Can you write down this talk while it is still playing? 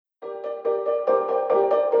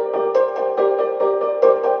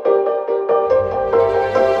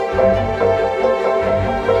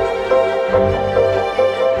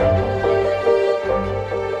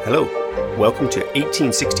Welcome to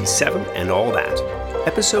 1867 and All That,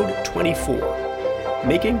 Episode 24,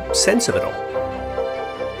 Making Sense of It All.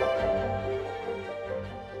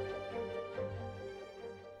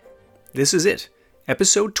 This is it,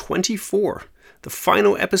 Episode 24, the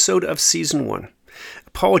final episode of Season 1.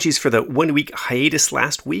 Apologies for the 1 week hiatus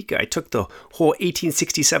last week. I took the whole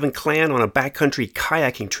 1867 clan on a backcountry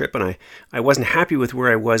kayaking trip, and I wasn't happy with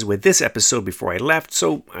where I was with this episode before I left,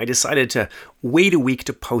 so I decided to wait a week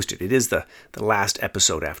to post it. It is the last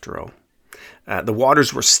episode after all. The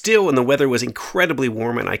waters were still and the weather was incredibly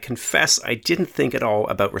warm, and I confess I didn't think at all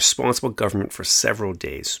about responsible government for several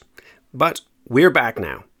days. But we're back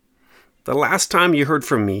now. The last time you heard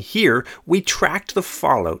from me here, we tracked the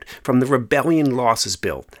fallout from the Rebellion Losses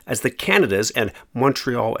Bill as the Canadas, and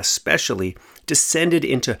Montreal especially, descended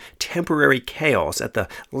into temporary chaos at the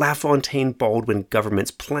LaFontaine-Baldwin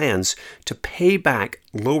government's plans to pay back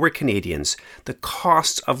Lower Canadians the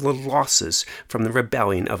costs of the losses from the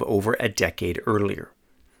rebellion of over a decade earlier.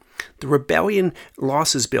 The Rebellion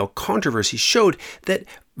Losses Bill controversy showed that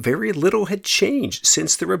very little had changed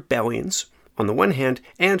since the rebellions, on the one hand,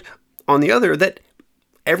 and on the other, that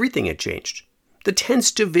everything had changed. The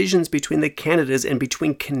tense divisions between the Canadas and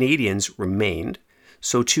between Canadians remained.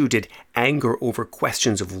 So too did anger over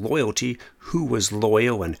questions of loyalty, who was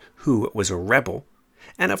loyal and who was a rebel.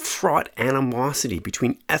 And a fraught animosity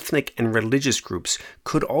between ethnic and religious groups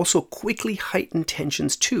could also quickly heighten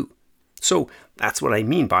tensions too. So that's what I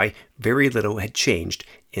mean by very little had changed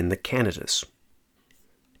in the Canadas.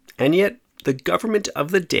 And yet, the government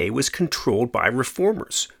of the day was controlled by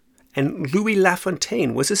reformers, and Louis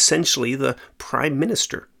LaFontaine was essentially the prime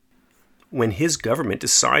minister. When his government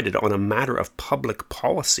decided on a matter of public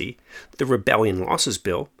policy, the Rebellion Losses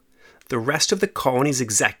Bill, the rest of the colony's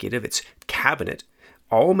executive, its cabinet,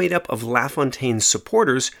 all made up of LaFontaine's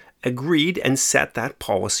supporters, agreed and set that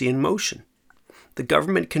policy in motion. The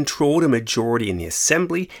government controlled a majority in the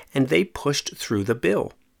Assembly, and they pushed through the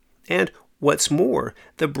bill. And what's more,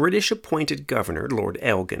 the British-appointed governor, Lord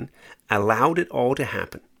Elgin, allowed it all to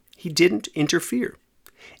happen. He didn't interfere.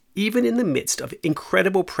 Even in the midst of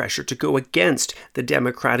incredible pressure to go against the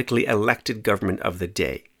democratically elected government of the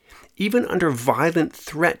day, even under violent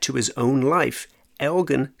threat to his own life,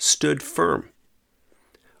 Elgin stood firm.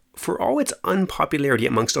 For all its unpopularity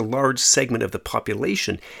amongst a large segment of the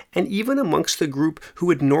population, and even amongst the group who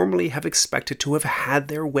would normally have expected to have had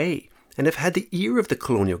their way and have had the ear of the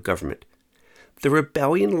colonial government, the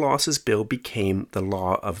Rebellion Losses Bill became the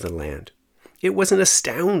law of the land. It was an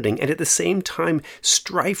astounding and at the same time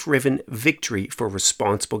strife-riven victory for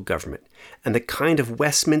responsible government and the kind of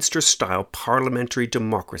Westminster-style parliamentary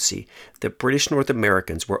democracy that British North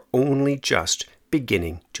Americans were only just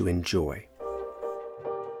beginning to enjoy.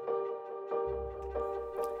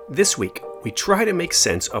 This week, we try to make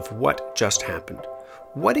sense of what just happened.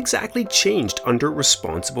 What exactly changed under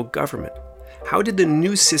responsible government? How did the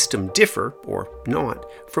new system differ, or not,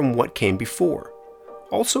 from what came before?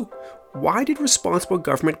 Also, why did responsible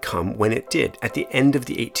government come when it did at the end of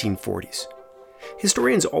the 1840s?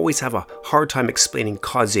 Historians always have a hard time explaining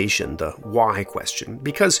causation, the why question,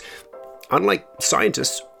 because, unlike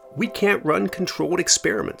scientists, we can't run controlled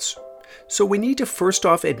experiments. So we need to first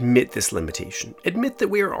off admit this limitation, admit that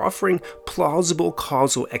we are offering plausible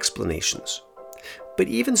causal explanations. But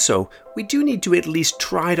even so, we do need to at least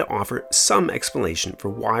try to offer some explanation for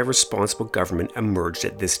why responsible government emerged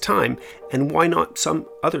at this time and why not some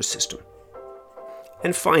other system.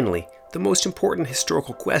 And finally, the most important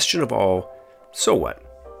historical question of all, so what?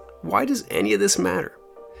 Why does any of this matter?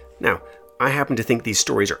 Now, I happen to think these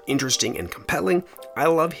stories are interesting and compelling. I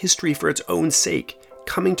love history for its own sake,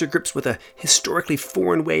 coming to grips with a historically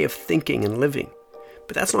foreign way of thinking and living.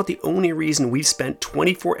 But that's not the only reason we've spent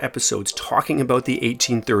 24 episodes talking about the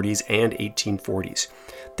 1830s and 1840s.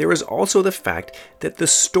 There is also the fact that the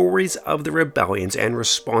stories of the rebellions and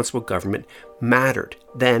responsible government mattered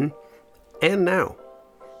then and now.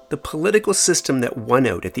 The political system that won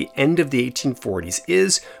out at the end of the 1840s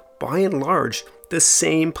is, by and large, the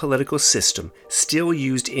same political system still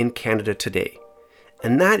used in Canada today.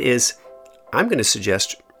 And that is, I'm going to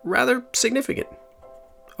suggest, rather significant.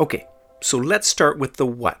 Okay. So let's start with the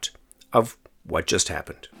what of what just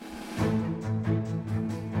happened.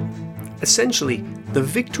 Essentially, the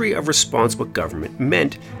victory of responsible government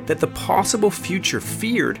meant that the possible future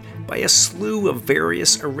feared by a slew of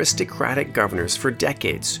various aristocratic governors for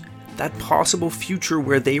decades, that possible future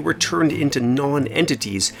where they were turned into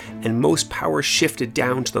non-entities and most power shifted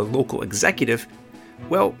down to the local executive,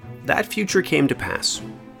 well, that future came to pass.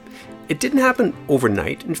 It didn't happen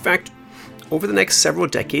overnight. In fact, Over the next several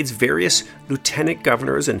decades, various lieutenant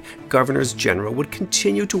governors and governors general would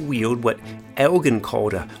continue to wield what Elgin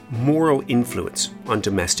called a moral influence on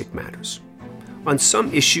domestic matters. On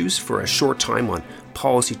some issues, for a short time on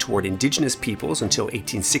policy toward indigenous peoples until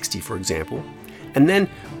 1860, for example, and then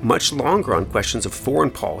much longer on questions of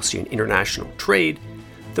foreign policy and international trade,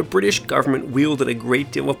 the British government wielded a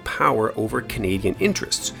great deal of power over Canadian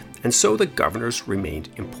interests, and so the governors remained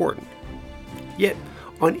important. Yet,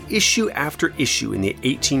 on issue after issue in the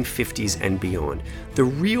 1850s and beyond, the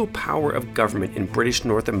real power of government in British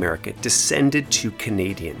North America descended to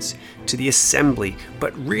Canadians, to the Assembly,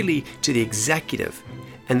 but really to the executive,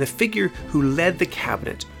 and the figure who led the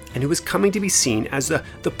cabinet and who was coming to be seen as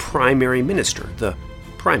the primary minister, the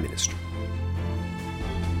Prime Minister.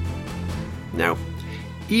 Now,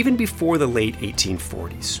 even before the late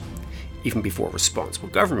 1840s, even before responsible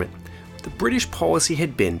government, the British policy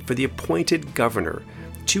had been for the appointed governor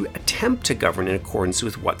to attempt to govern in accordance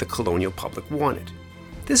with what the colonial public wanted.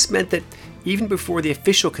 This meant that even before the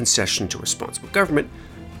official concession to responsible government,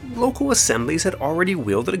 local assemblies had already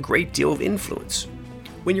wielded a great deal of influence.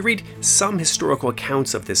 When you read some historical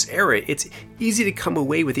accounts of this era, it's easy to come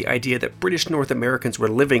away with the idea that British North Americans were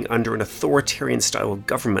living under an authoritarian style of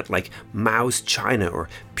government like Mao's China or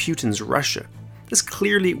Putin's Russia. This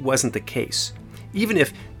clearly wasn't the case, even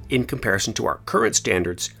if, in comparison to our current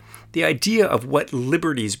standards, the idea of what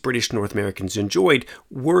liberties British North Americans enjoyed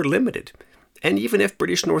were limited, and even if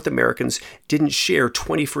British North Americans didn't share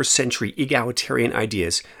 21st century egalitarian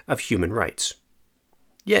ideas of human rights.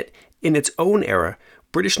 Yet, in its own era,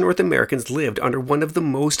 British North Americans lived under one of the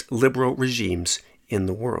most liberal regimes in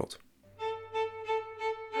the world.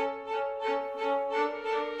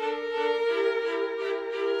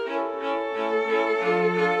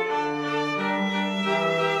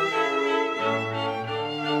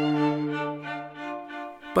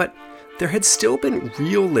 But there had still been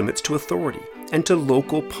real limits to authority and to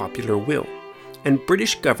local popular will, and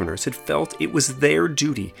British governors had felt it was their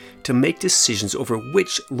duty to make decisions over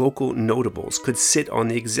which local notables could sit on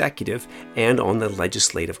the executive and on the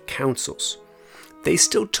legislative councils. They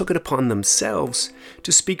still took it upon themselves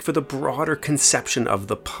to speak for the broader conception of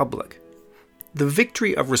the public. The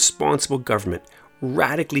victory of responsible government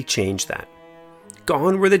radically changed that.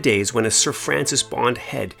 Gone were the days when a Sir Francis Bond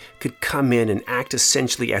Head could come in and act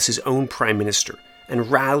essentially as his own prime minister and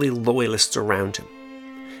rally loyalists around him.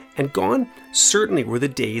 And gone certainly were the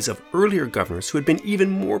days of earlier governors who had been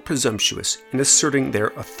even more presumptuous in asserting their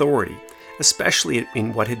authority, especially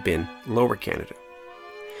in what had been Lower Canada.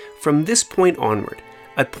 From this point onward,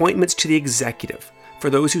 appointments to the executive,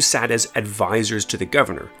 for those who sat as advisors to the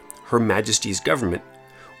governor, Her Majesty's government,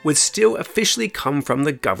 would still officially come from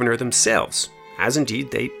the governor themselves, as indeed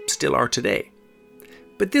they still are today.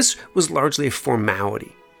 But this was largely a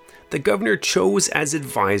formality. The governor chose as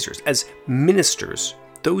advisors, as ministers,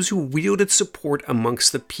 those who wielded support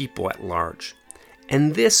amongst the people at large.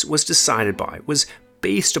 And this was decided by, was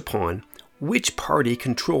based upon, which party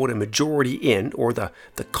controlled a majority in, or the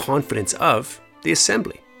confidence of, the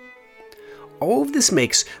Assembly. All of this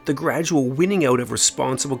makes the gradual winning out of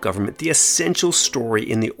responsible government the essential story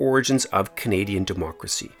in the origins of Canadian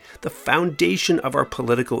democracy, the foundation of our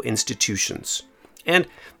political institutions. And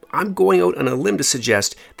I'm going out on a limb to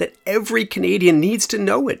suggest that every Canadian needs to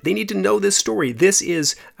know it. They need to know this story. This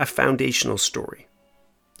is a foundational story.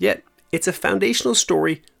 Yet, it's a foundational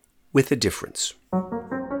story with a difference.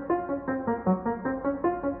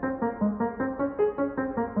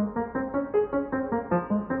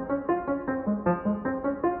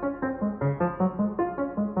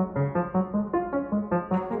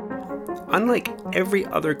 Unlike every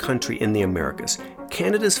other country in the Americas,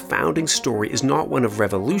 Canada's founding story is not one of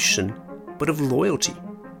revolution, but of loyalty.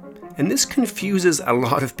 And this confuses a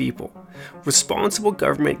lot of people. Responsible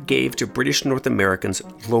government gave to British North Americans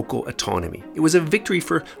local autonomy. It was a victory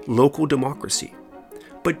for local democracy.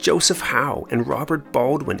 But Joseph Howe and Robert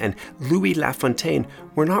Baldwin and Louis LaFontaine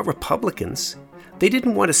were not Republicans. They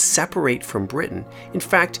didn't want to separate from Britain. In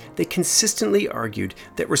fact, they consistently argued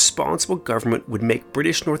that responsible government would make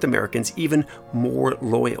British North Americans even more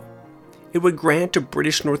loyal. It would grant to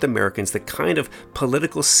British North Americans the kind of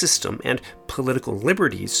political system and political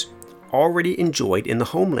liberties already enjoyed in the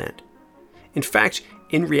homeland. In fact,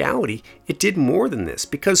 in reality, it did more than this,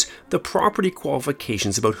 because the property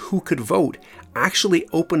qualifications about who could vote actually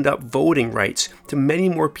opened up voting rights to many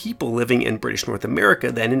more people living in British North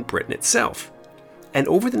America than in Britain itself. And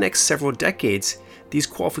over the next several decades, these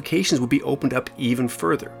qualifications would be opened up even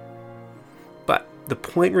further. But the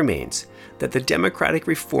point remains that the democratic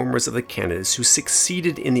reformers of the Canadas who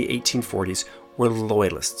succeeded in the 1840s were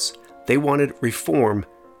loyalists. They wanted reform,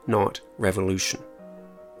 not revolution.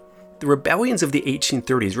 The rebellions of the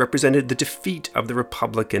 1830s represented the defeat of the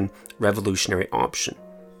Republican revolutionary option.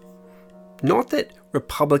 Not that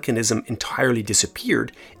republicanism entirely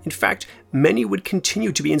disappeared. In fact, many would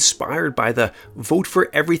continue to be inspired by the vote for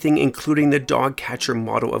everything, including the dog catcher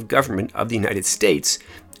model of government of the United States.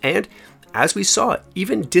 And as we saw,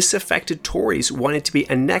 even disaffected Tories wanted to be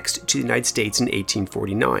annexed to the United States in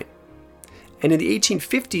 1849. And in the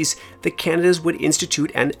 1850s, the Canadas would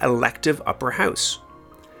institute an elective upper house.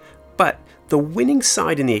 But the winning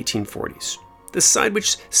side in the 1840s, the side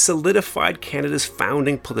which solidified Canada's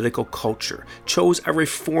founding political culture, chose a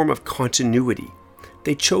reform of continuity.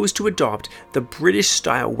 They chose to adopt the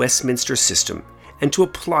British-style Westminster system and to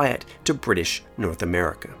apply it to British North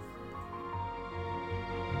America.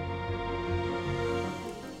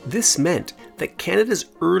 This meant that Canada's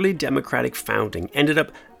early democratic founding ended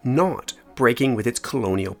up not breaking with its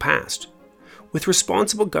colonial past. With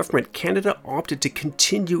responsible government, Canada opted to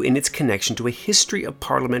continue in its connection to a history of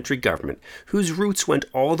parliamentary government whose roots went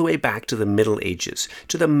all the way back to the Middle Ages,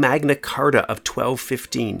 to the Magna Carta of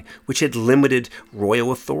 1215, which had limited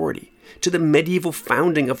royal authority, to the medieval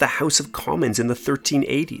founding of the House of Commons in the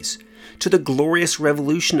 1380s, to the Glorious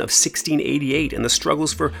Revolution of 1688 and the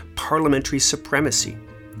struggles for parliamentary supremacy.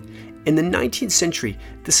 In the 19th century,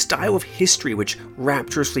 the style of history which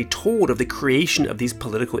rapturously told of the creation of these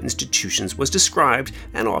political institutions was described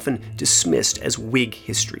and often dismissed as Whig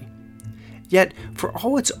history. Yet, for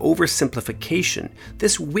all its oversimplification,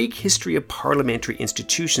 this Whig history of parliamentary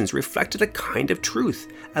institutions reflected a kind of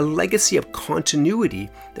truth, a legacy of continuity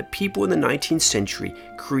that people in the 19th century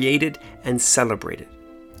created and celebrated.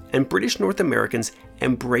 And British North Americans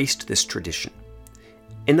embraced this tradition.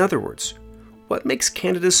 In other words, what makes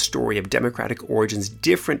Canada's story of democratic origins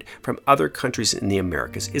different from other countries in the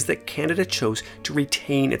Americas is that Canada chose to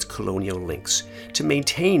retain its colonial links, to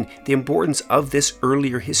maintain the importance of this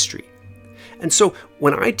earlier history. And so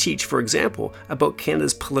when I teach, for example, about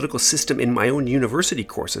Canada's political system in my own university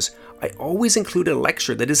courses, I always include a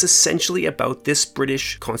lecture that is essentially about this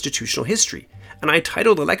British constitutional history. And I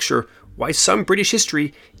title the lecture, Why Some British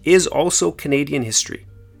History is Also Canadian History.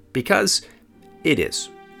 Because it is.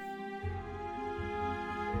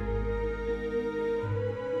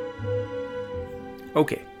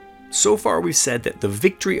 Okay, so far we've said that the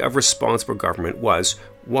victory of responsible government was,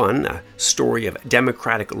 1, a story of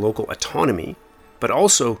democratic local autonomy, but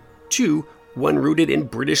also, 2, one rooted in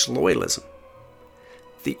British loyalism.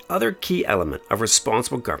 The other key element of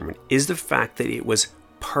responsible government is the fact that it was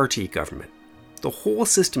party government. The whole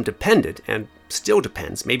system depended, and still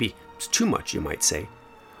depends, maybe it's too much you might say,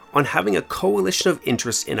 on having a coalition of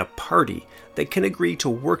interests in a party that can agree to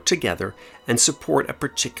work together and support a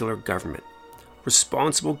particular government.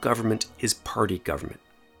 Responsible government is party government.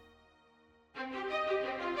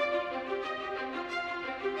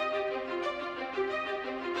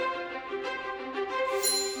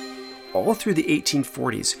 All through the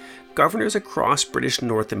 1840s, governors across British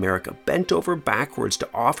North America bent over backwards to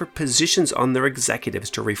offer positions on their executives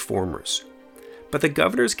to reformers. But the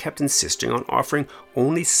governors kept insisting on offering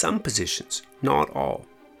only some positions, not all.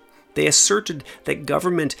 They asserted that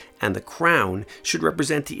government and the crown should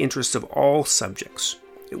represent the interests of all subjects.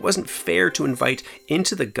 It wasn't fair to invite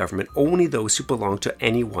into the government only those who belonged to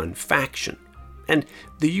any one faction. And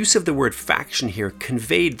the use of the word faction here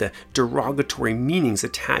conveyed the derogatory meanings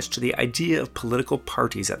attached to the idea of political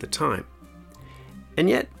parties at the time. And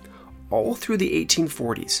yet, all through the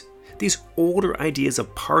 1840s, these older ideas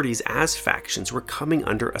of parties as factions were coming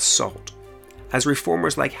under assault, as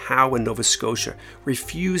reformers like Howe in Nova Scotia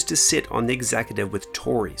refused to sit on the executive with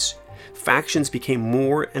Tories. Factions became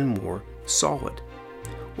more and more solid.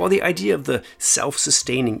 While the idea of the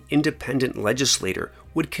self-sustaining independent legislator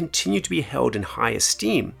would continue to be held in high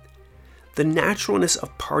esteem, the naturalness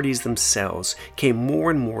of parties themselves came more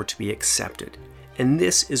and more to be accepted, and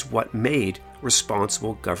this is what made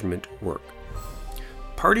responsible government work.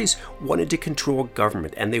 Parties wanted to control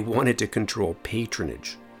government, and they wanted to control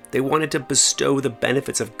patronage. They wanted to bestow the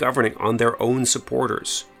benefits of governing on their own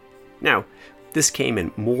supporters. Now, this came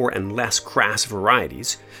in more and less crass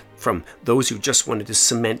varieties, from those who just wanted to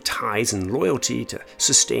cement ties and loyalty to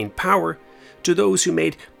sustain power, to those who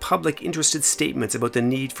made public interested statements about the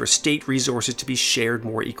need for state resources to be shared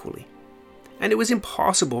more equally. And it was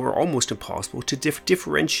impossible, or almost impossible, to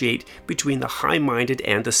differentiate between the high-minded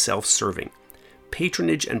and the self-serving.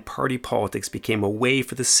 Patronage and party politics became a way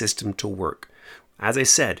for the system to work. As I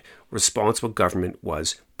said, responsible government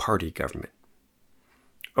was party government.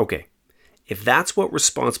 Okay, if that's what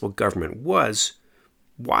responsible government was,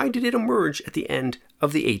 why did it emerge at the end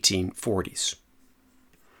of the 1840s?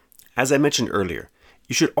 As I mentioned earlier,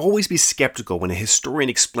 You should always be skeptical when a historian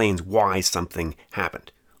explains why something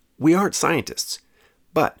happened. We aren't scientists.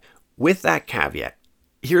 But with that caveat,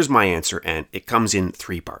 here's my answer, and it comes in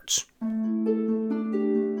 3 parts.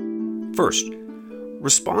 First,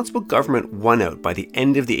 responsible government won out by the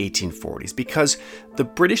end of the 1840s because the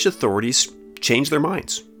British authorities changed their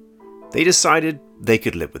minds. They decided they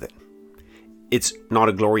could live with it. It's not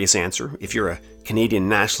a glorious answer. If you're a Canadian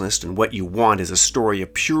nationalist and what you want is a story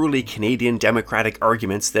of purely Canadian democratic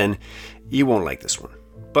arguments, then you won't like this one.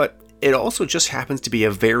 But it also just happens to be a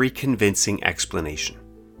very convincing explanation.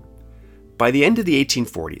 By the end of the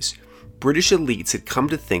 1840s, British elites had come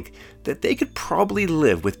to think that they could probably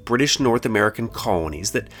live with British North American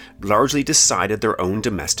colonies that largely decided their own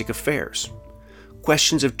domestic affairs.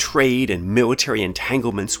 Questions of trade and military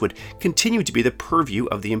entanglements would continue to be the purview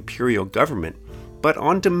of the imperial government, but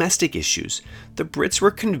on domestic issues, the Brits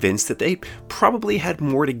were convinced that they probably had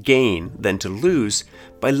more to gain than to lose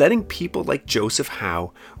by letting people like Joseph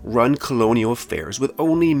Howe run colonial affairs with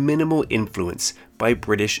only minimal influence by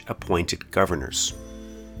British appointed governors.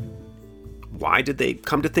 Why did they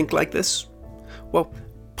come to think like this? Well,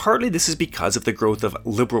 partly this is because of the growth of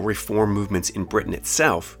liberal reform movements in Britain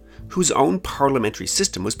itself, whose own parliamentary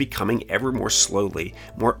system was becoming ever more slowly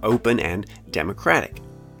more open and democratic.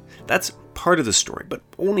 That's part of the story, but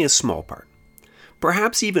only a small part.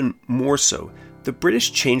 Perhaps even more so, the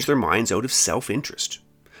British changed their minds out of self-interest.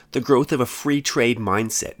 The growth of a free trade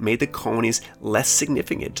mindset made the colonies less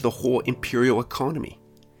significant to the whole imperial economy.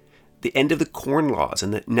 The end of the Corn Laws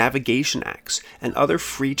and the Navigation Acts and other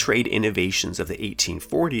free trade innovations of the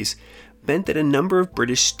 1840s meant that a number of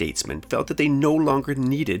British statesmen felt that they no longer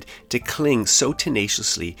needed to cling so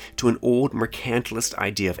tenaciously to an old mercantilist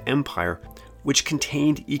idea of empire, which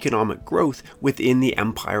contained economic growth within the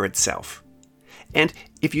empire itself. And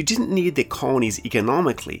if you didn't need the colonies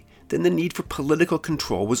economically, then the need for political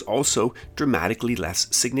control was also dramatically less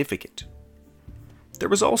significant. There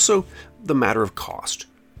was also the matter of cost.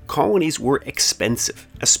 Colonies were expensive,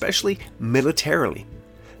 especially militarily.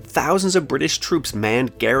 Thousands of British troops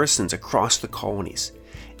manned garrisons across the colonies.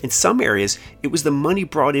 In some areas, it was the money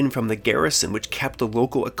brought in from the garrison which kept the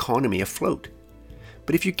local economy afloat.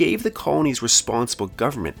 But if you gave the colonies responsible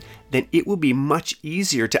government, then it would be much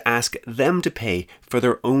easier to ask them to pay for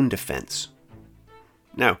their own defense.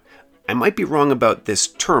 Now, I might be wrong about this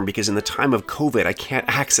term because in the time of COVID, I can't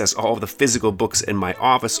access all of the physical books in my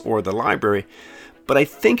office or the library, but I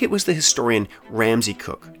think it was the historian Ramsay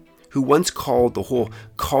Cook who once called the whole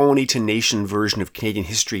colony-to-nation version of Canadian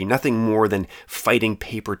history nothing more than fighting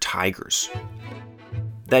paper tigers.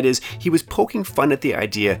 That is, he was poking fun at the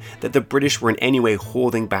idea that the British were in any way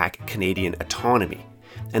holding back Canadian autonomy,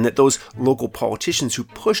 and that those local politicians who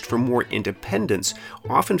pushed for more independence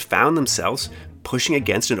often found themselves pushing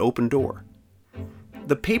against an open door.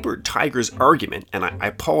 The paper tigers argument, and I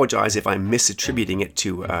apologize if I'm misattributing it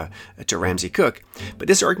to Ramsay Cook, but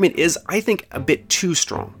this argument is, I think, a bit too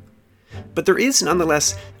strong. But there is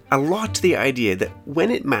nonetheless a lot to the idea that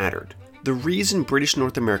when it mattered, the reason British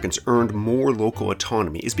North Americans earned more local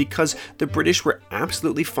autonomy is because the British were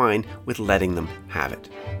absolutely fine with letting them have it.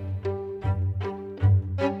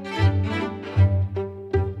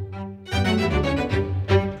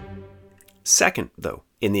 Second, though,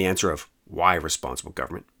 in the answer of why responsible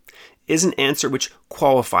government, is an answer which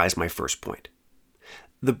qualifies my first point.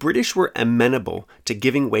 The British were amenable to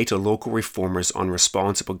giving way to local reformers on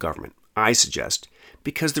responsible government, I suggest,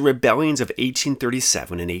 because the rebellions of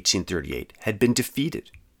 1837 and 1838 had been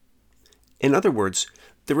defeated. In other words,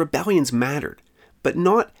 the rebellions mattered, but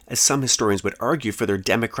not, as some historians would argue, for their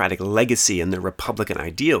democratic legacy and their republican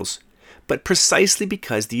ideals, but precisely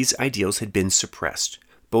because these ideals had been suppressed,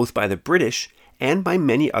 both by the British and by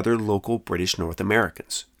many other local British North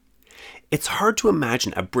Americans. It's hard to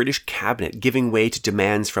imagine a British cabinet giving way to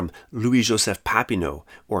demands from Louis-Joseph Papineau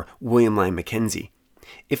or William Lyon Mackenzie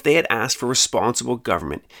if they had asked for responsible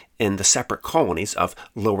government in the separate colonies of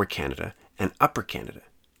Lower Canada and Upper Canada.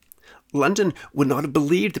 London would not have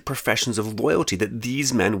believed the professions of loyalty that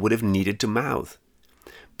these men would have needed to mouth.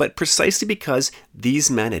 But precisely because these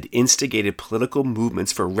men had instigated political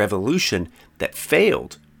movements for revolution that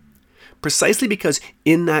failed, precisely because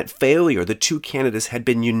in that failure the two Canadas had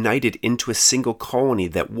been united into a single colony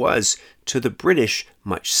that was, to the British,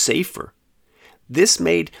 much safer, this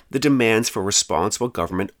made the demands for responsible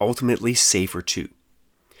government ultimately safer too.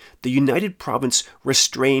 The United Province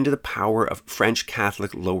restrained the power of French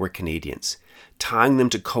Catholic Lower Canadians, tying them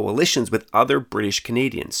to coalitions with other British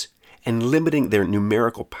Canadians, and limiting their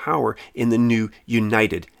numerical power in the new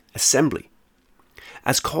United Assembly.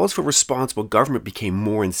 As calls for responsible government became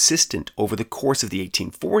more insistent over the course of the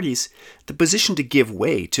 1840s, the position to give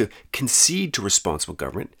way, to concede to responsible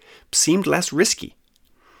government, seemed less risky.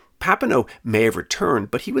 Papineau may have returned,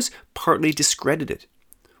 but he was partly discredited.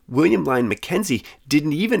 William Lyon Mackenzie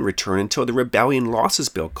didn't even return until the Rebellion Losses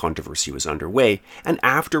Bill controversy was underway and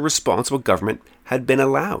after responsible government had been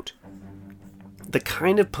allowed. The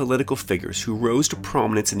kind of political figures who rose to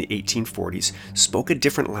prominence in the 1840s spoke a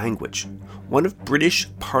different language, one of British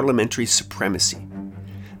parliamentary supremacy.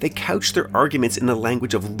 They couched their arguments in the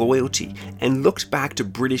language of loyalty and looked back to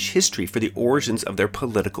British history for the origins of their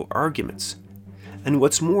political arguments. And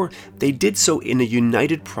what's more, they did so in a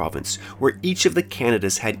united province where each of the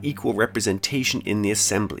Canadas had equal representation in the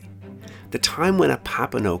Assembly. The time when a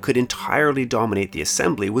Papineau could entirely dominate the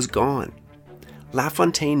Assembly was gone.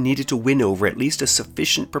 LaFontaine needed to win over at least a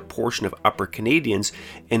sufficient proportion of Upper Canadians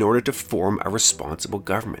in order to form a responsible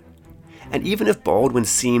government. And even if Baldwin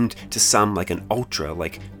seemed to some like an ultra,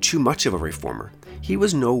 like too much of a reformer, he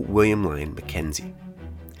was no William Lyon Mackenzie.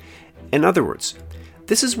 In other words,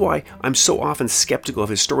 this is why I'm so often skeptical of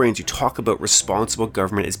historians who talk about responsible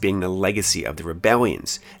government as being the legacy of the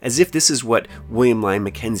rebellions, as if this is what William Lyon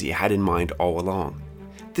Mackenzie had in mind all along.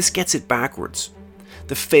 This gets it backwards.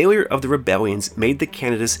 The failure of the rebellions made the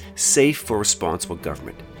Canadas safe for responsible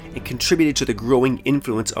government. It contributed to the growing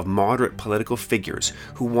influence of moderate political figures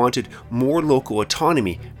who wanted more local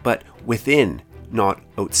autonomy, but within, not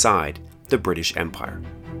outside, the British Empire.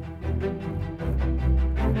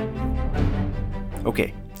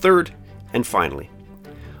 Okay, third and finally,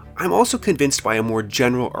 I'm also convinced by a more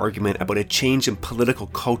general argument about a change in political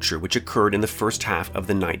culture which occurred in the first half of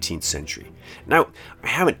the 19th century. Now, I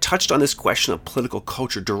haven't touched on this question of political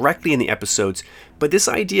culture directly in the episodes, but this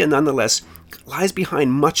idea nonetheless lies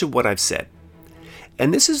behind much of what I've said.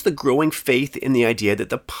 And this is the growing faith in the idea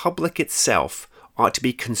that the public itself ought to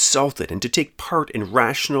be consulted and to take part in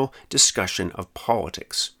rational discussion of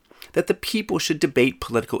politics. That the people should debate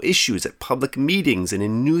political issues at public meetings and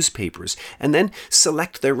in newspapers, and then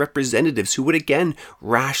select their representatives who would again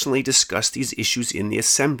rationally discuss these issues in the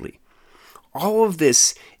Assembly. All of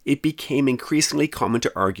this, it became increasingly common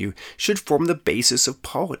to argue, should form the basis of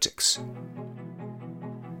politics.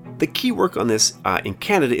 The key work on this in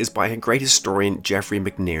Canada is by a great historian, Geoffrey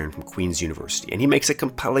McNairn from Queen's University, and he makes a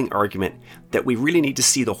compelling argument that we really need to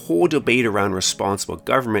see the whole debate around responsible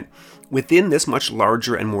government within this much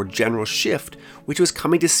larger and more general shift, which was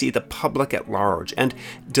coming to see the public at large and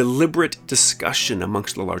deliberate discussion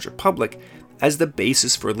amongst the larger public as the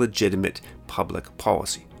basis for legitimate public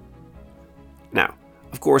policy. Now,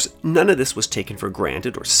 of course, none of this was taken for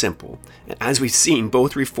granted or simple, and as we've seen,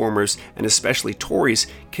 both reformers and especially Tories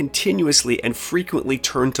continuously and frequently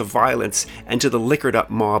turned to violence and to the liquored-up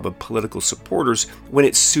mob of political supporters when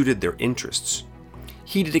it suited their interests.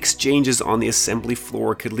 Heated exchanges on the assembly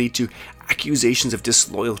floor could lead to accusations of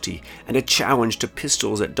disloyalty and a challenge to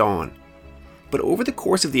pistols at dawn. But over the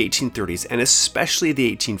course of the 1830s, and especially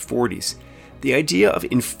the 1840s, the idea of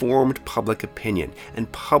informed public opinion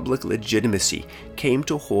and public legitimacy came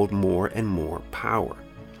to hold more and more power.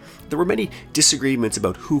 There were many disagreements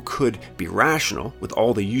about who could be rational, with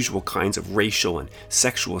all the usual kinds of racial and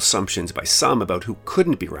sexual assumptions by some about who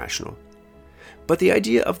couldn't be rational. But the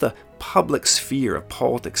idea of the public sphere of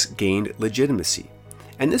politics gained legitimacy.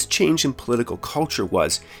 And this change in political culture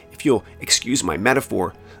was, if you'll excuse my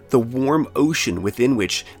metaphor, the warm ocean within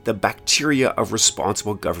which the bacteria of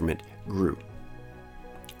responsible government grew.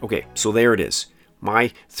 Okay, so there it is,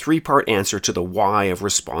 my three-part answer to the why of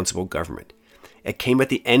responsible government. It came at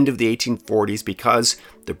the end of the 1840s because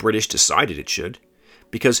the British decided it should,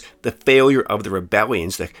 because the failure of the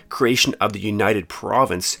rebellions, the creation of the United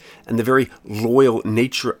Province, and the very loyal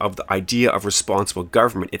nature of the idea of responsible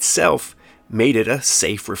government itself made it a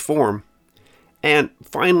safe reform. And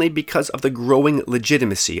finally, because of the growing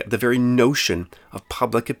legitimacy of the very notion of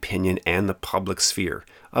public opinion and the public sphere,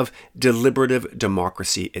 of deliberative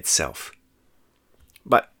democracy itself.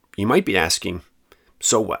 But you might be asking,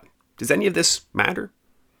 so what? Does any of this matter?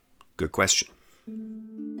 Good question.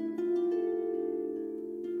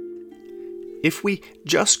 If we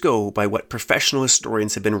just go by what professional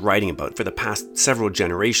historians have been writing about for the past several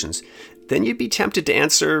generations, then you'd be tempted to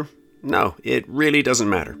answer, no, it really doesn't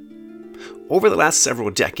matter. Over the last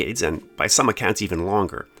several decades, and by some accounts even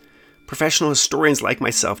longer, professional historians like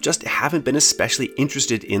myself just haven't been especially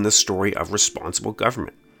interested in the story of responsible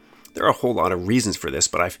government. There are a whole lot of reasons for this,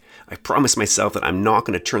 but I've promised myself that I'm not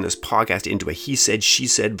going to turn this podcast into a he said, she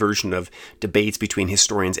said version of debates between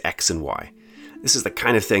historians X and Y. This is the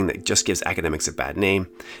kind of thing that just gives academics a bad name.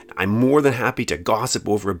 I'm more than happy to gossip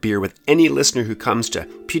over a beer with any listener who comes to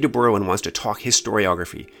Peterborough and wants to talk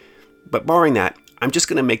historiography. But barring that, I'm just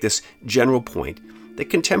going to make this general point that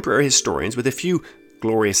contemporary historians, with a few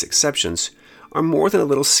glorious exceptions, are more than a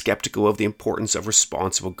little skeptical of the importance of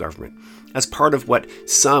responsible government, as part of what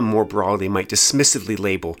some more broadly might dismissively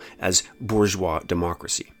label as bourgeois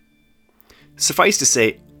democracy. Suffice to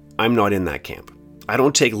say, I'm not in that camp. I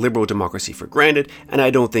don't take liberal democracy for granted, and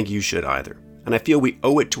I don't think you should either. And I feel we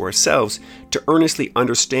owe it to ourselves to earnestly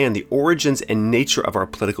understand the origins and nature of our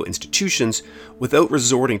political institutions without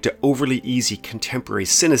resorting to overly easy contemporary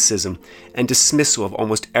cynicism and dismissal of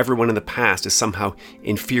almost everyone in the past as somehow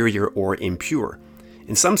inferior or impure.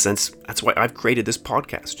 In some sense, that's why I've created this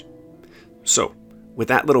podcast. So, with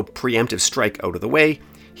that little preemptive strike out of the way,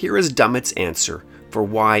 here is Dummett's answer for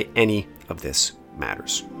why any of this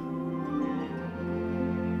matters.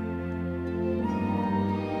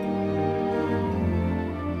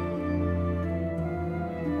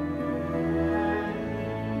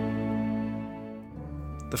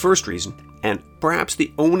 The first reason, and perhaps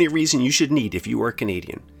the only reason you should need if you are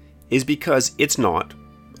Canadian, is because it's not,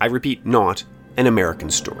 I repeat, not an American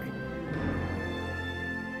story.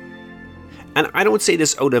 And I don't say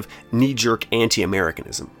this out of knee-jerk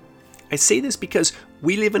anti-Americanism. I say this because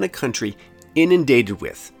we live in a country inundated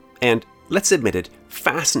with, and let's admit it,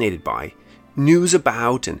 fascinated by, news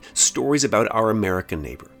about and stories about our American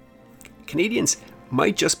neighbor. Canadians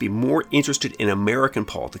might just be more interested in American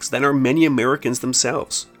politics than are many Americans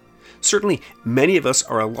themselves. Certainly, many of us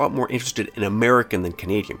are a lot more interested in American than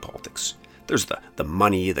Canadian politics. There's the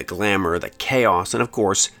money, the glamour, the chaos, and of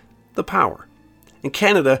course, the power. In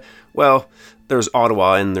Canada, well, there's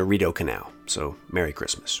Ottawa and the Rideau Canal, so Merry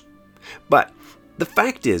Christmas. But the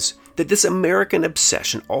fact is that this American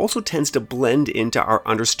obsession also tends to blend into our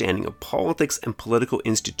understanding of politics and political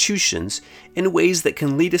institutions in ways that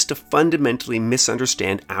can lead us to fundamentally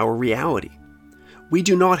misunderstand our reality. We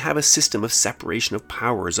do not have a system of separation of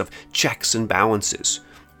powers, of checks and balances.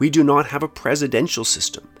 We do not have a presidential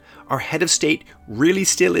system. Our head of state really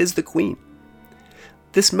still is the Queen.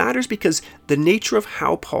 This matters because the nature of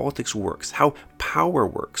how politics works, how power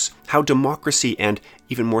works, how democracy and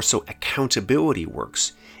even more so accountability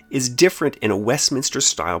works, is different in a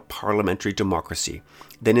Westminster-style parliamentary democracy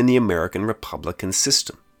than in the American Republican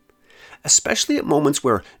system. Especially at moments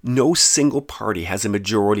where no single party has a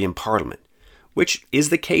majority in Parliament, which is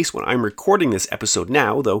the case when I'm recording this episode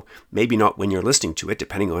now, though maybe not when you're listening to it,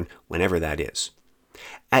 depending on whenever that is.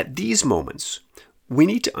 At these moments, we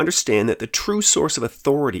need to understand that the true source of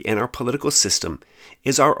authority in our political system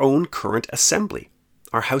is our own current assembly,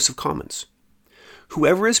 our House of Commons.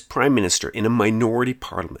 Whoever is Prime Minister in a minority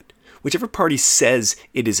parliament, whichever party says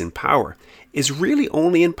it is in power, is really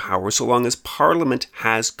only in power so long as Parliament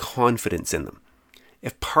has confidence in them.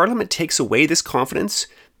 If Parliament takes away this confidence,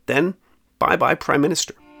 then bye-bye Prime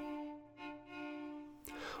Minister.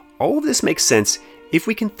 All of this makes sense if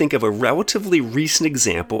we can think of a relatively recent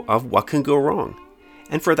example of what can go wrong.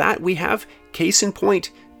 And for that, we have, case in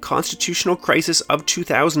point, constitutional crisis of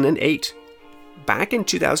 2008. Back in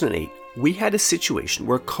 2008, we had a situation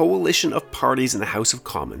where a coalition of parties in the House of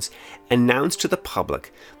Commons announced to the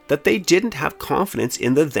public that they didn't have confidence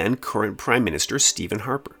in the then current Prime Minister, Stephen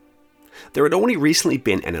Harper. There had only recently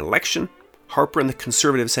been an election. Harper and the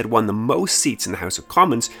Conservatives had won the most seats in the House of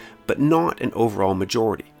Commons, but not an overall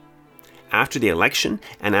majority. After the election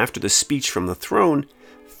and after the speech from the throne,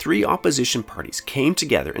 3 opposition parties came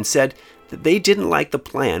together and said that they didn't like the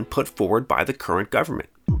plan put forward by the current government.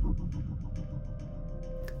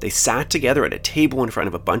 They sat together at a table in front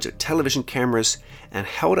of a bunch of television cameras and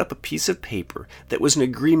held up a piece of paper that was an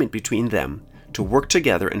agreement between them to work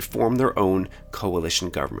together and form their own coalition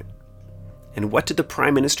government. And what did the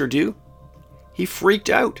Prime Minister do? He freaked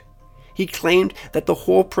out. He claimed that the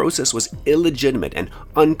whole process was illegitimate and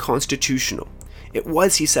unconstitutional. It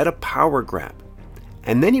was, he said, a power grab.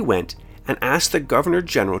 And then he went and asked the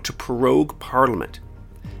Governor-General to prorogue Parliament.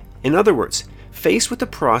 In other words, faced with the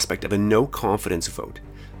prospect of a no-confidence vote,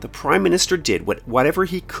 the Prime Minister did whatever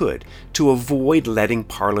he could to avoid letting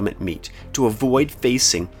Parliament meet, to avoid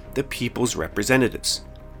facing the people's representatives.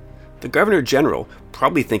 The Governor-General,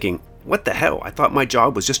 probably thinking, what the hell, I thought my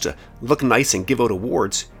job was just to look nice and give out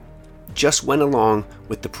awards, just went along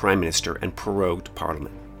with the Prime Minister and prorogued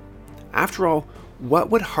Parliament. After all, what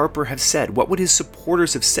would Harper have said? What would his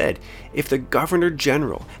supporters have said if the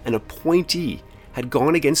Governor-General, an appointee, had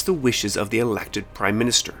gone against the wishes of the elected Prime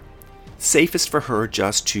Minister? Safest for her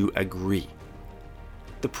just to agree.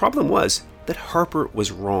 The problem was that Harper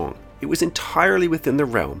was wrong. It was entirely within the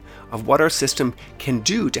realm of what our system can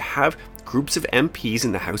do to have groups of MPs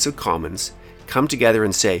in the House of Commons come together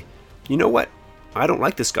and say, you know what, I don't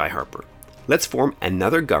like this guy Harper. Let's form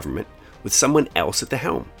another government with someone else at the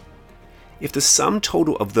helm. If the sum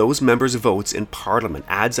total of those members' votes in Parliament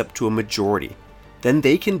adds up to a majority, then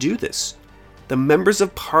they can do this. The members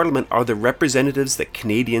of Parliament are the representatives that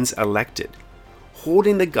Canadians elected.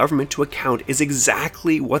 Holding the government to account is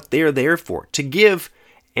exactly what they're there for, to give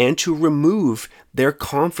and to remove their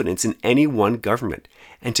confidence in any one government,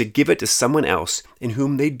 and to give it to someone else in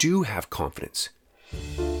whom they do have confidence.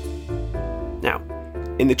 Now,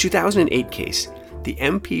 in the 2008 case, the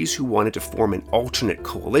MPs who wanted to form an alternate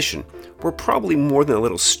coalition were probably more than a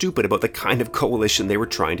little stupid about the kind of coalition they were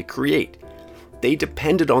trying to create. They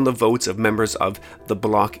depended on the votes of members of the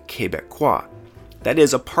Bloc Québécois. That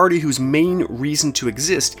is, a party whose main reason to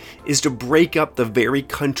exist is to break up the very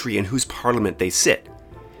country in whose parliament they sit.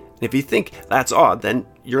 And if you think that's odd, then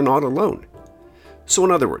you're not alone. So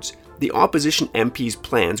in other words, the opposition MPs'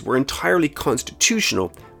 plans were entirely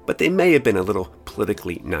constitutional, but they may have been a little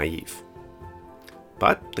politically naive.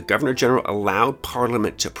 But the Governor-General allowed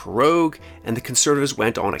Parliament to prorogue, and the Conservatives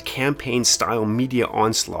went on a campaign-style media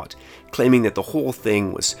onslaught, claiming that the whole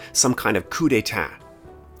thing was some kind of coup d'etat.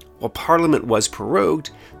 While Parliament was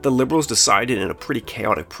prorogued, the Liberals decided in a pretty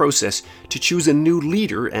chaotic process to choose a new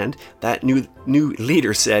leader, and that new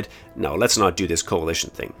leader said, no, let's not do this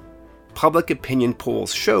coalition thing. Public opinion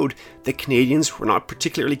polls showed that Canadians were not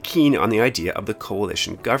particularly keen on the idea of the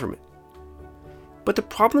coalition government. But the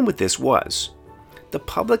problem with this was, the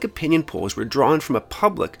public opinion polls were drawn from a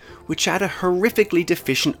public which had a horrifically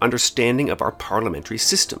deficient understanding of our parliamentary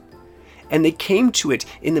system. And they came to it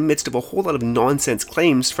in the midst of a whole lot of nonsense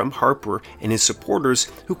claims from Harper and his supporters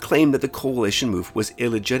who claimed that the coalition move was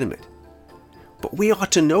illegitimate. But we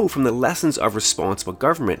ought to know from the lessons of responsible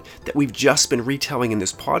government that we've just been retelling in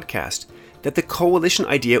this podcast that the coalition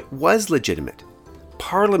idea was legitimate.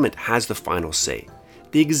 Parliament has the final say.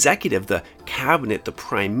 The executive, the cabinet, the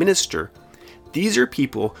prime minister, these are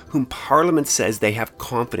people whom Parliament says they have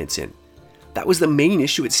confidence in. That was the main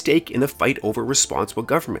issue at stake in the fight over responsible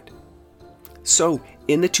government. So,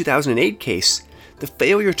 in the 2008 case, the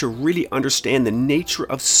failure to really understand the nature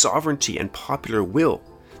of sovereignty and popular will,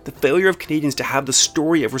 the failure of Canadians to have the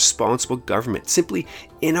story of responsible government simply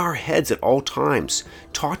in our heads at all times,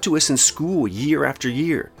 taught to us in school year after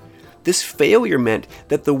year, this failure meant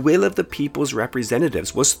that the will of the people's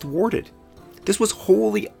representatives was thwarted. This was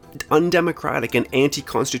wholly undemocratic and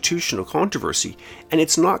anti-constitutional controversy, and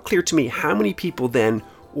it's not clear to me how many people then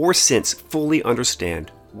or since fully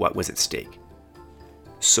understand what was at stake.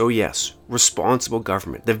 So yes, responsible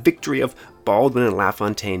government, the victory of Baldwin and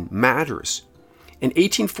LaFontaine matters. In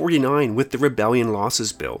 1849, with the Rebellion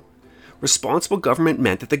Losses Bill, responsible government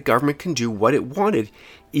meant that the government can do what it wanted,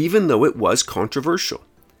 even though it was controversial.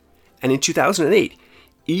 And in 2008,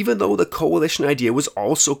 even though the coalition idea was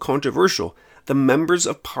also controversial, the members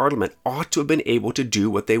of Parliament ought to have been able to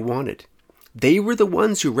do what they wanted. They were the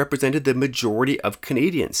ones who represented the majority of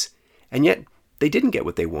Canadians, and yet they didn't get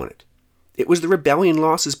what they wanted. It was the Rebellion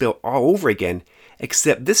Losses Bill all over again,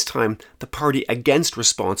 except this time the party against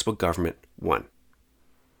responsible government won.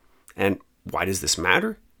 And why does this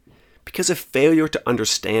matter? Because a failure to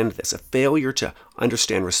understand this, a failure to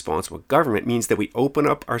understand responsible government, means that we open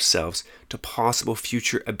up ourselves to possible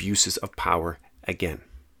future abuses of power again.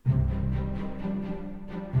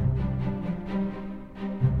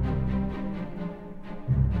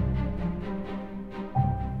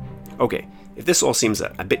 Okay, if this all seems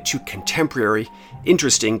a bit too contemporary,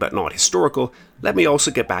 interesting but not historical, let me also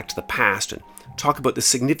get back to the past and talk about the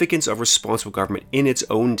significance of responsible government in its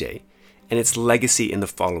own day and its legacy in the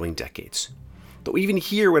following decades. Though even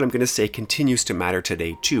here what I'm going to say continues to matter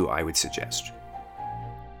today too, I would suggest.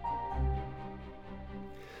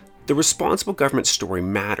 The responsible government story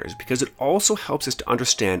matters because it also helps us to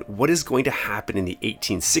understand what is going to happen in the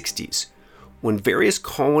 1860s when various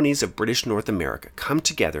colonies of British North America come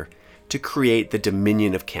together to create the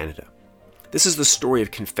Dominion of Canada. This is the story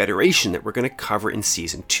of Confederation that we're going to cover in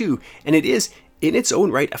Season 2, and it is, in its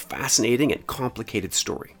own right, a fascinating and complicated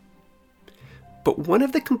story. But one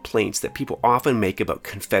of the complaints that people often make about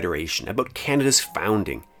Confederation, about Canada's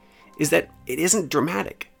founding, is that it isn't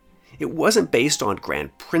dramatic. It wasn't based on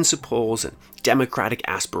grand principles and democratic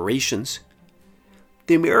aspirations.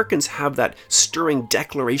 The Americans have that stirring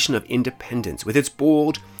Declaration of Independence with its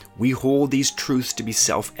bold, "We hold these truths to be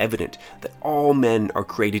self-evident, that all men are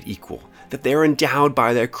created equal, that they are endowed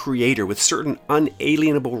by their Creator with certain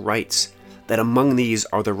unalienable rights, that among these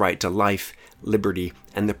are the right to life, liberty,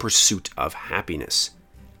 and the pursuit of happiness."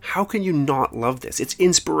 How can you not love this? It's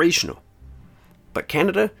inspirational. But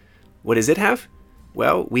Canada, what does it have?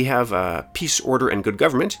 Well, we have peace, order, and good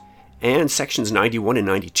government, and sections 91 and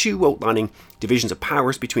 92 outlining divisions of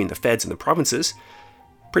powers between the feds and the provinces.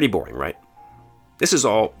 Pretty boring, right? This is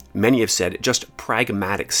all, many have said, just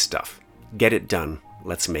pragmatic stuff. Get it done,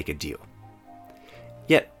 let's make a deal.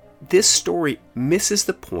 Yet, this story misses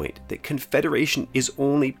the point that Confederation is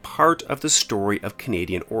only part of the story of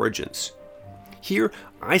Canadian origins. Here,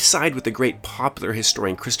 I side with the great popular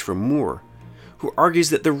historian Christopher Moore, who argues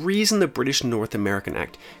that the reason the British North American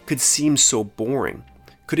Act could seem so boring,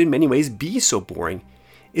 could in many ways be so boring,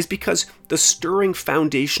 is because the stirring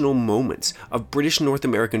foundational moments of British North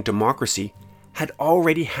American democracy had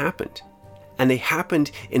already happened, and they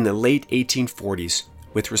happened in the late 1840s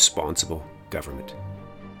with responsible government.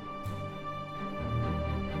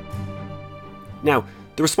 Now,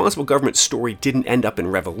 the responsible government story didn't end up in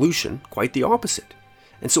revolution, quite the opposite.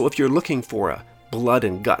 And so if you're looking for a blood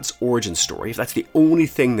and guts origin story, if that's the only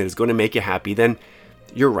thing that is going to make you happy, then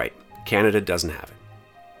you're right, Canada doesn't have it.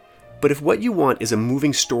 But if what you want is a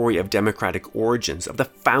moving story of democratic origins, of the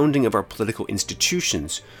founding of our political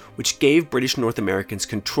institutions, which gave British North Americans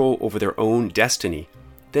control over their own destiny,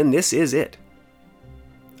 then this is it.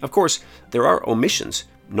 Of course, there are omissions.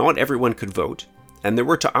 Not everyone could vote, and there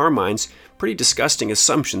were, to our minds, pretty disgusting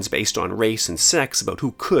assumptions based on race and sex about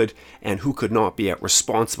who could and who could not be a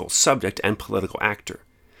responsible subject and political actor.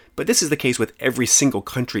 But this is the case with every single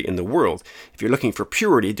country in the world. If you're looking for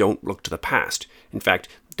purity, don't look to the past. In fact,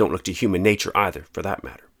 don't look to human nature either, for that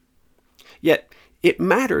matter. Yet, it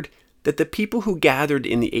mattered that the people who gathered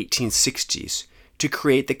in the 1860s to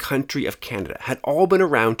create the country of Canada had all been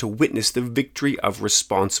around to witness the victory of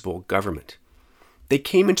responsible government. They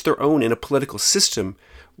came into their own in a political system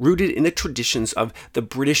rooted in the traditions of the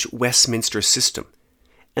British Westminster system,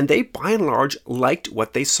 and they by and large liked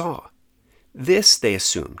what they saw. This, they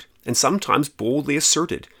assumed, and sometimes boldly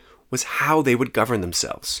asserted, was how they would govern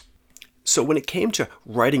themselves. So when it came to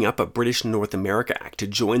writing up a British North America Act to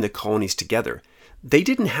join the colonies together, they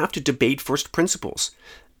didn't have to debate first principles.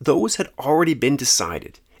 Those had already been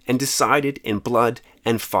decided, and decided in blood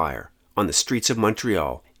and fire on the streets of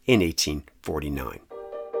Montreal in 1849.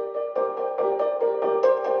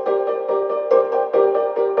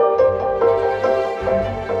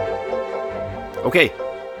 Okay,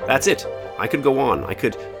 that's it. I could go on. I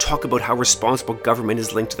could talk about how responsible government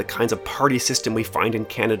is linked to the kinds of party system we find in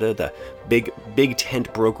Canada, the big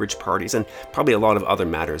tent brokerage parties, and probably a lot of other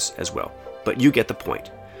matters as well. But you get the point.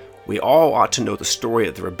 We all ought to know the story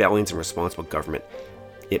of the rebellions and responsible government.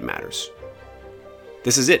 It matters.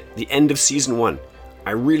 This is it, the end of season 1.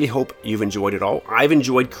 I really hope you've enjoyed it all. I've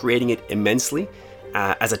enjoyed creating it immensely.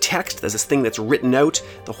 As a text, as this thing that's written out,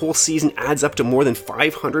 the whole season adds up to more than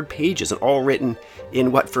 500 pages, and all written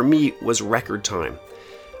in what for me was record time.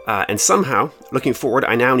 And somehow, looking forward,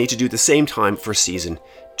 I now need to do the same time for season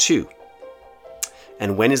 2.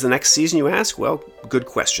 And when is the next season, you ask? Well, good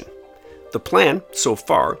question. The plan, so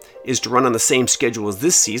far, is to run on the same schedule as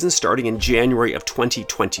this season, starting in January of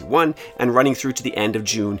 2021 and running through to the end of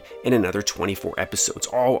June in another 24 episodes,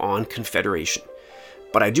 all on Confederation.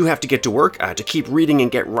 But I do have to get to work, to keep reading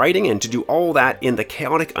and get writing, and to do all that in the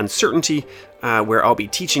chaotic uncertainty where I'll be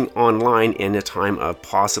teaching online in a time of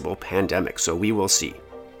possible pandemic, so we will see.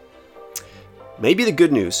 Maybe the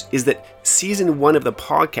good news is that season 1 of the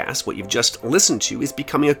podcast, what you've just listened to, is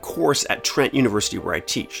becoming a course at Trent University where I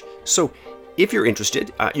teach. So if you're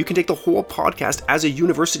interested, you can take the whole podcast as a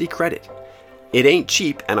university credit. It ain't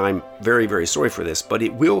cheap, and I'm very, very sorry for this, but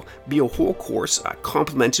it will be a whole course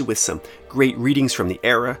complemented with some great readings from the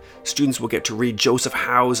era. Students will get to read Joseph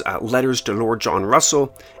Howe's Letters to Lord John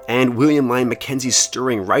Russell and William Lyon Mackenzie's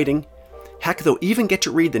stirring writing. Heck, they'll even get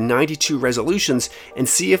to read the 92 resolutions and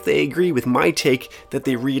see if they agree with my take that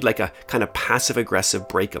they read like a kind of passive-aggressive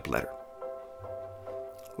breakup letter.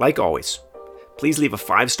 Like always, please leave a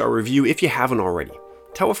 5-star review if you haven't already.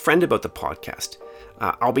 Tell a friend about the podcast.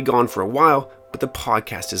 I'll be gone for a while, but the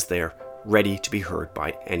podcast is there, ready to be heard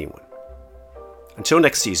by anyone. Until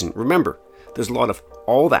next season, remember, there's a lot of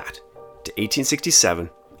all that to 1867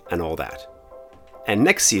 and all that. And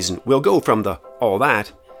next season, we'll go from the all that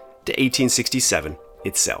to 1867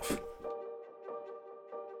 itself.